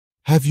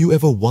Have you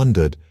ever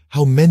wondered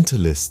how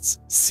mentalists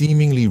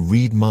seemingly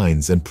read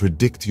minds and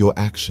predict your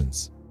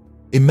actions?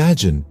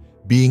 Imagine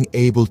being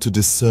able to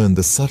discern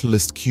the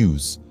subtlest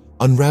cues,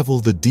 unravel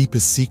the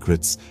deepest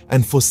secrets,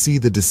 and foresee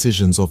the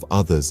decisions of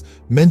others.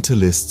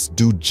 Mentalists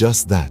do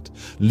just that,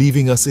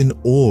 leaving us in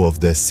awe of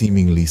their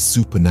seemingly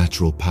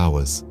supernatural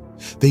powers.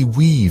 They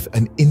weave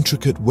an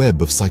intricate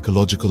web of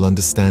psychological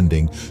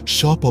understanding,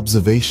 sharp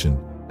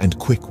observation, and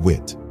quick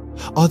wit.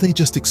 Are they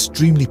just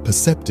extremely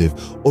perceptive,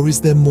 or is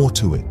there more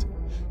to it?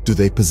 Do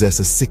they possess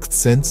a sixth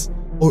sense,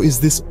 or is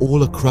this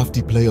all a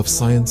crafty play of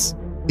science?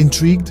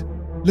 Intrigued?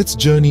 Let's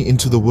journey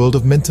into the world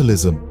of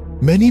mentalism.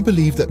 Many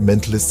believe that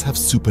mentalists have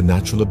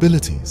supernatural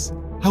abilities.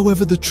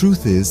 However, the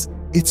truth is,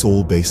 it's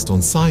all based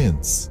on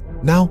science.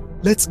 Now,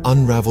 let's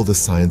unravel the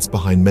science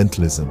behind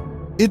mentalism.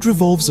 It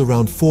revolves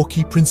around 4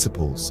 key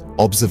principles: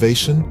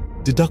 observation,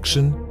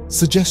 deduction,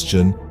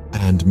 suggestion,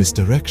 and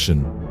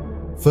misdirection.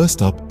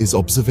 First up is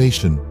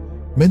observation.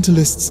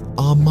 Mentalists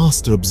are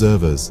master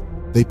observers.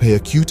 They pay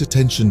acute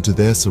attention to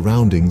their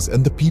surroundings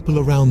and the people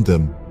around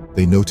them.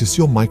 They notice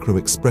your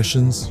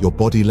micro-expressions, your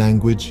body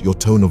language, your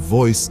tone of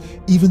voice,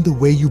 even the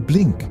way you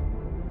blink.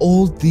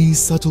 All these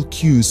subtle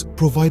cues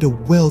provide a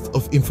wealth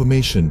of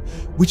information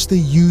which they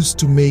use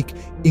to make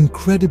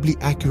incredibly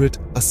accurate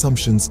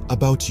assumptions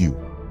about you.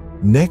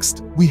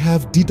 Next, we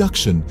have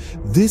deduction.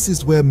 This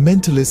is where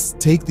mentalists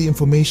take the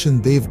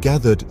information they've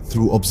gathered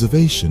through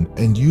observation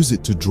and use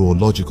it to draw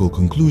logical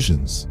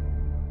conclusions.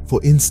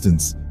 For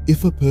instance,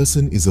 if a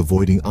person is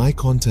avoiding eye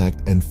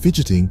contact and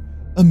fidgeting,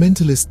 a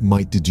mentalist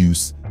might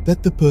deduce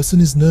that the person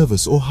is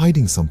nervous or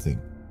hiding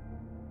something.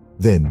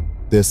 Then,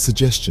 there's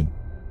suggestion.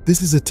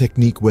 This is a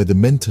technique where the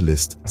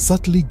mentalist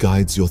subtly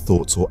guides your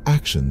thoughts or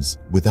actions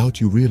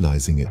without you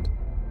realizing it.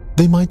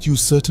 They might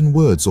use certain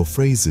words or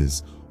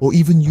phrases, or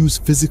even use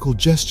physical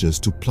gestures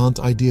to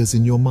plant ideas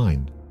in your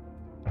mind.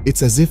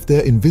 It's as if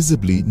they're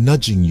invisibly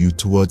nudging you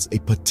towards a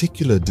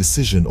particular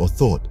decision or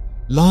thought.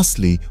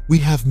 Lastly, we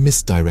have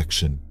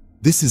misdirection.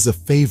 This is a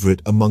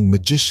favorite among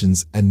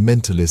magicians and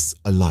mentalists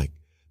alike.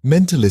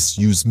 Mentalists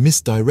use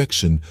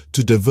misdirection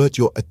to divert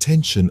your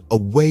attention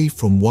away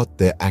from what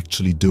they're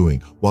actually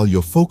doing. While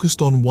you're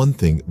focused on one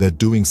thing, they're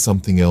doing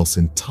something else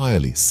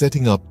entirely,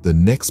 setting up the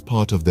next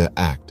part of their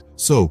act.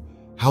 So,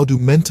 how do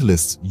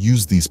mentalists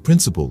use these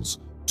principles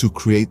to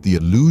create the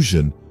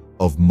illusion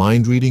of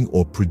mind reading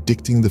or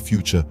predicting the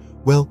future?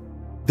 Well,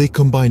 they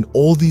combine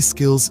all these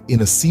skills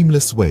in a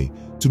seamless way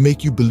to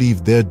make you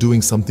believe they're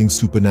doing something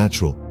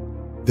supernatural.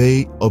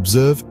 They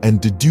observe and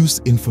deduce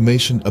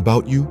information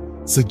about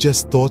you,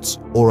 suggest thoughts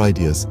or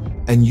ideas,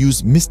 and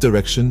use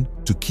misdirection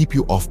to keep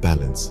you off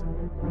balance.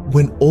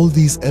 When all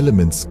these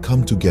elements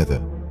come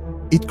together,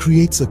 it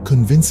creates a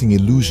convincing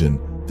illusion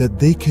that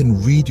they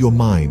can read your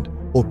mind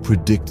or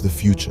predict the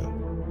future.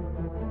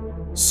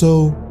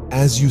 So,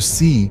 as you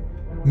see,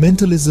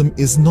 mentalism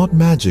is not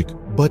magic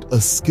but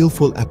a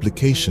skillful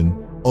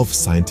application of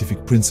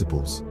scientific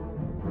principles.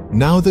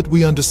 Now that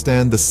we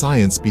understand the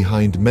science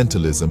behind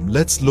mentalism,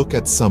 let's look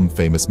at some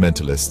famous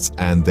mentalists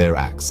and their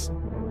acts.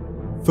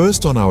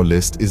 First on our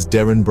list is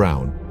Derren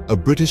Brown, a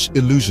British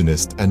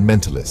illusionist and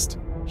mentalist.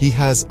 He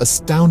has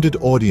astounded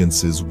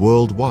audiences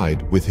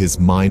worldwide with his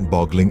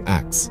mind-boggling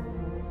acts.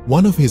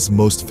 One of his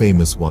most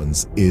famous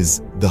ones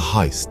is The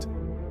Heist,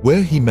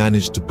 where he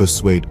managed to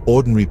persuade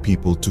ordinary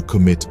people to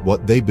commit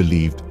what they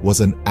believed was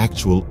an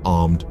actual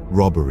armed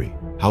robbery.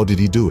 How did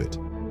he do it?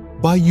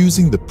 By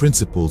using the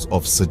principles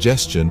of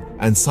suggestion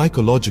and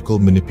psychological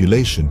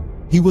manipulation,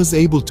 he was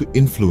able to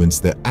influence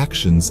their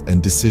actions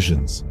and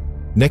decisions.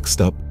 Next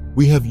up,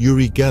 we have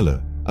Uri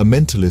Geller, a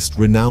mentalist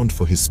renowned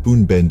for his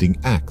spoon-bending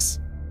acts.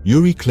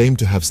 Uri claimed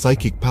to have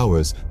psychic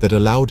powers that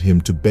allowed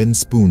him to bend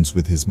spoons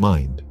with his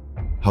mind.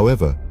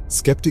 However,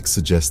 skeptics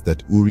suggest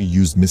that Uri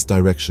used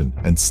misdirection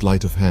and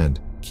sleight of hand,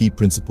 key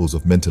principles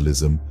of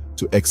mentalism,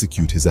 to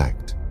execute his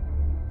act.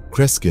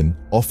 Kreskin,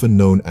 often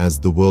known as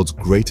the world's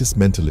greatest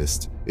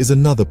mentalist, is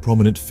another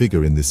prominent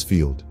figure in this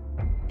field.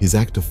 His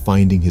act of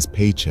finding his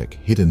paycheck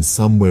hidden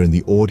somewhere in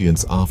the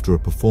audience after a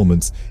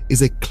performance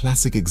is a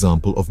classic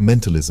example of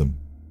mentalism.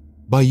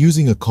 By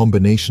using a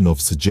combination of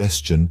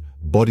suggestion,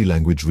 body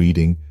language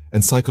reading,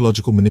 and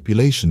psychological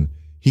manipulation,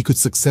 he could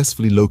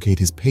successfully locate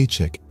his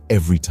paycheck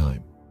every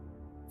time.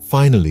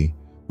 Finally,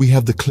 we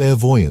have the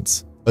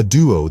Clairvoyants, a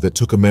duo that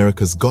took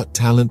America's Got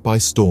Talent by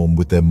storm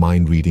with their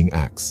mind-reading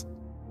acts.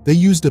 They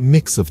used a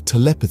mix of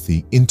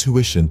telepathy,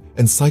 intuition,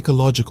 and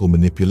psychological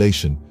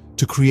manipulation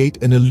to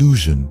create an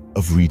illusion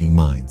of reading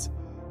minds.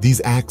 These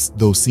acts,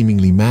 though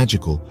seemingly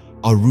magical,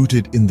 are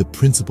rooted in the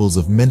principles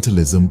of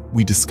mentalism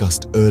we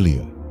discussed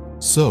earlier.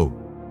 So,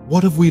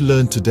 what have we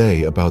learned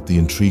today about the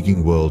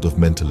intriguing world of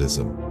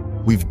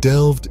mentalism? We've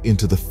delved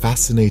into the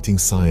fascinating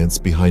science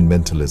behind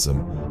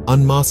mentalism,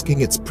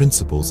 unmasking its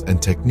principles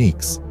and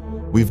techniques.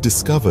 We've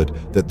discovered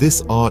that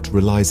this art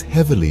relies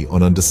heavily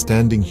on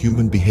understanding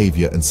human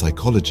behavior and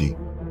psychology,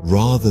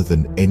 rather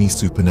than any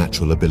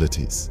supernatural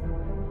abilities.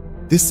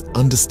 This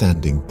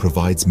understanding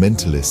provides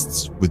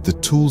mentalists with the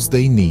tools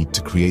they need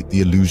to create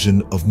the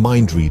illusion of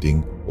mind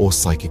reading or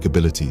psychic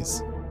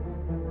abilities.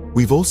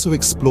 We've also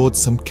explored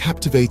some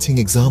captivating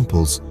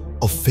examples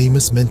of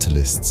famous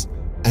mentalists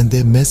and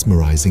their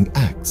mesmerizing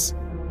acts.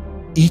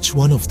 Each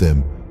one of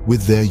them,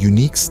 with their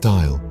unique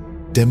style,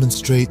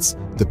 demonstrates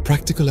the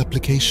practical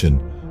application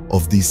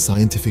of these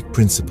scientific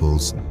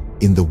principles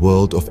in the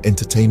world of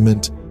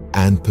entertainment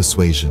and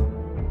persuasion.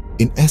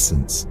 In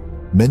essence,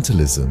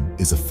 mentalism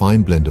is a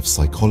fine blend of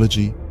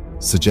psychology,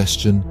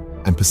 suggestion,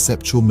 and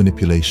perceptual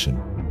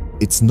manipulation.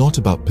 It's not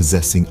about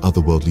possessing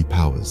otherworldly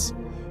powers.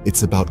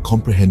 It's about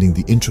comprehending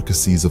the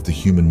intricacies of the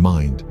human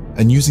mind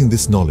and using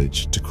this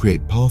knowledge to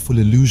create powerful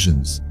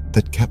illusions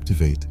that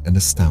captivate and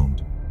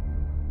astound.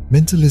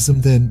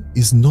 Mentalism, then,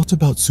 is not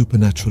about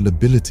supernatural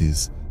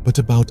abilities, but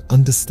about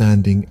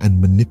understanding and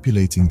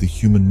manipulating the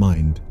human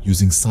mind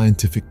using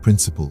scientific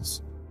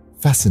principles.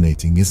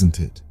 Fascinating, isn't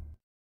it?